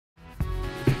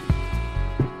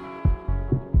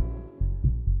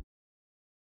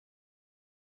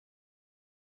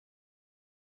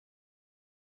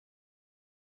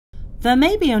There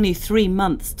may be only 3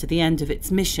 months to the end of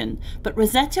its mission, but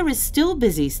Rosetta is still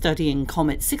busy studying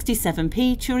comet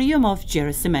 67P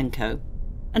Churyumov-Gerasimenko.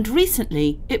 And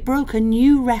recently it broke a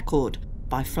new record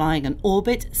by flying an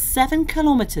orbit 7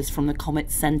 kilometers from the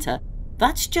comet's centre.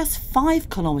 That's just 5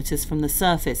 kilometers from the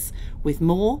surface, with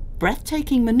more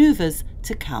breathtaking manoeuvres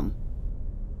to come.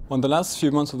 On the last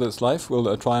few months of its life,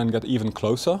 we'll try and get even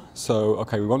closer. So,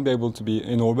 we won't be able to be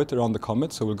in orbit around the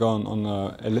comet, so we'll go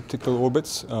on elliptical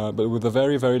orbits, but with a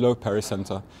very, very low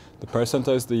pericenter. The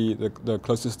pericenter is the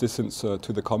closest distance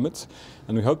to the comet,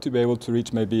 and we hope to be able to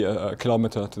reach maybe a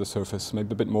kilometer to the surface,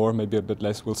 maybe a bit more, maybe a bit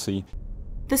less, we'll see.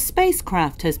 The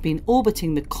spacecraft has been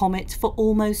orbiting the comet for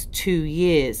almost 2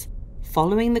 years,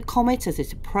 following the comet as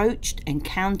it approached,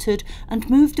 encountered, and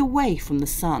moved away from the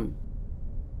Sun.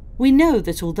 We know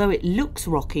that although it looks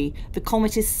rocky, the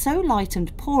comet is so light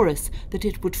and porous that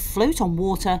it would float on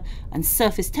water and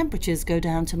surface temperatures go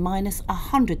down to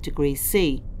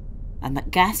 -100°C, and that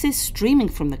gases streaming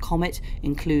from the comet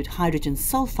include hydrogen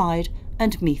sulfide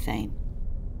and methane.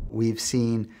 We've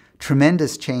seen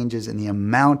tremendous changes in the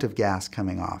amount of gas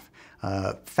coming off,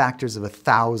 factors of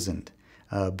 1,000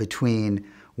 between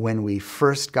when we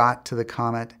first got to the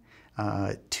comet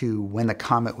to when the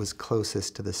comet was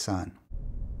closest to the Sun.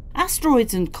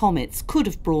 Asteroids and comets could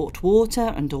have brought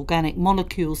water and organic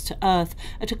molecules to Earth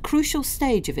at a crucial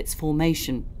stage of its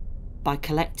formation. By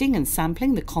collecting and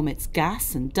sampling the comet's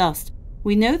gas and dust,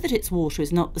 we know that its water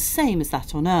is not the same as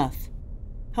that on Earth.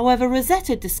 However,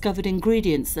 Rosetta discovered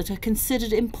ingredients that are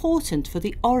considered important for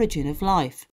the origin of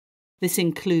life. This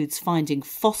includes finding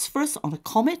phosphorus on a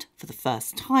comet for the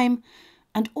first time,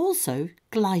 and also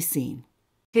glycine.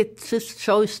 It just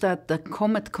shows that the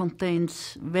comet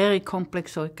contains very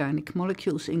complex organic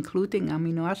molecules, including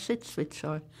amino acids, which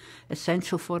are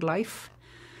essential for life.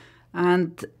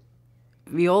 And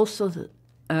we also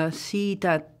see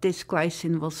that this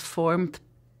glycine was formed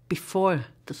before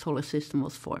the solar system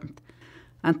was formed.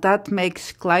 And that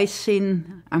makes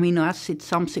glycine amino acid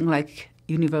something like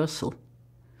universal.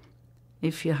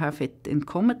 If you have it in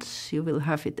comets, you will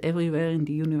have it everywhere in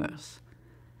the universe.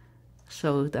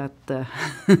 So that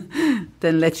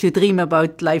then lets you dream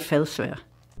about life elsewhere.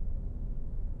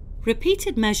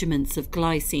 Repeated measurements of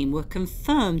glycine were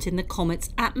confirmed in the comet's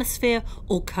atmosphere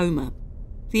or coma.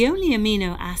 The only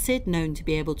amino acid known to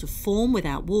be able to form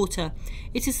without water,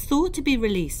 it is thought to be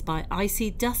released by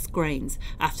icy dust grains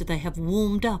after they have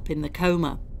warmed up in the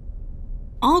coma.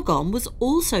 Argon was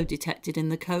also detected in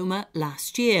the coma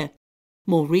last year.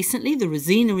 More recently, the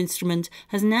ROSINA instrument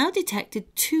has now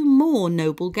detected 2 more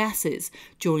noble gases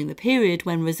during the period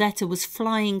when Rosetta was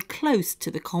flying close to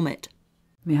the comet.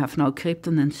 We have now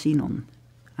Krypton and Xenon,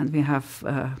 and we have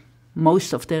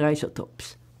most of their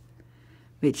isotopes,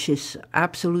 which is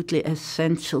absolutely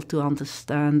essential to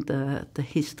understand the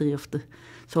history of the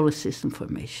solar system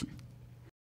formation.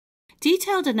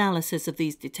 Detailed analysis of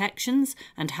these detections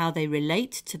and how they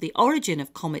relate to the origin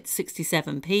of comet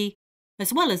 67P,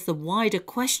 as well as the wider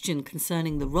question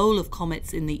concerning the role of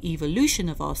comets in the evolution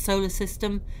of our solar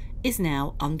system, is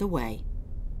now underway.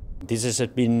 This has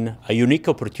been a unique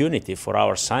opportunity for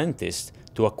our scientists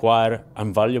to acquire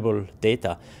invaluable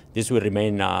data. This will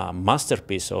remain a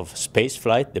masterpiece of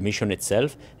spaceflight, the mission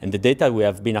itself, and the data we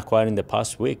have been acquiring the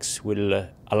past weeks will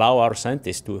allow our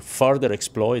scientists to further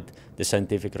exploit the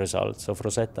scientific results of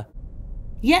Rosetta.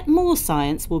 Yet more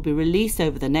science will be released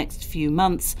over the next few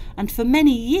months and for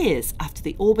many years after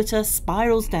the orbiter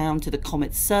spirals down to the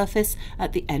comet's surface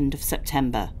at the end of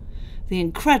September. The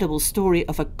incredible story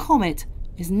of a comet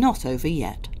is not over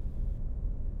yet.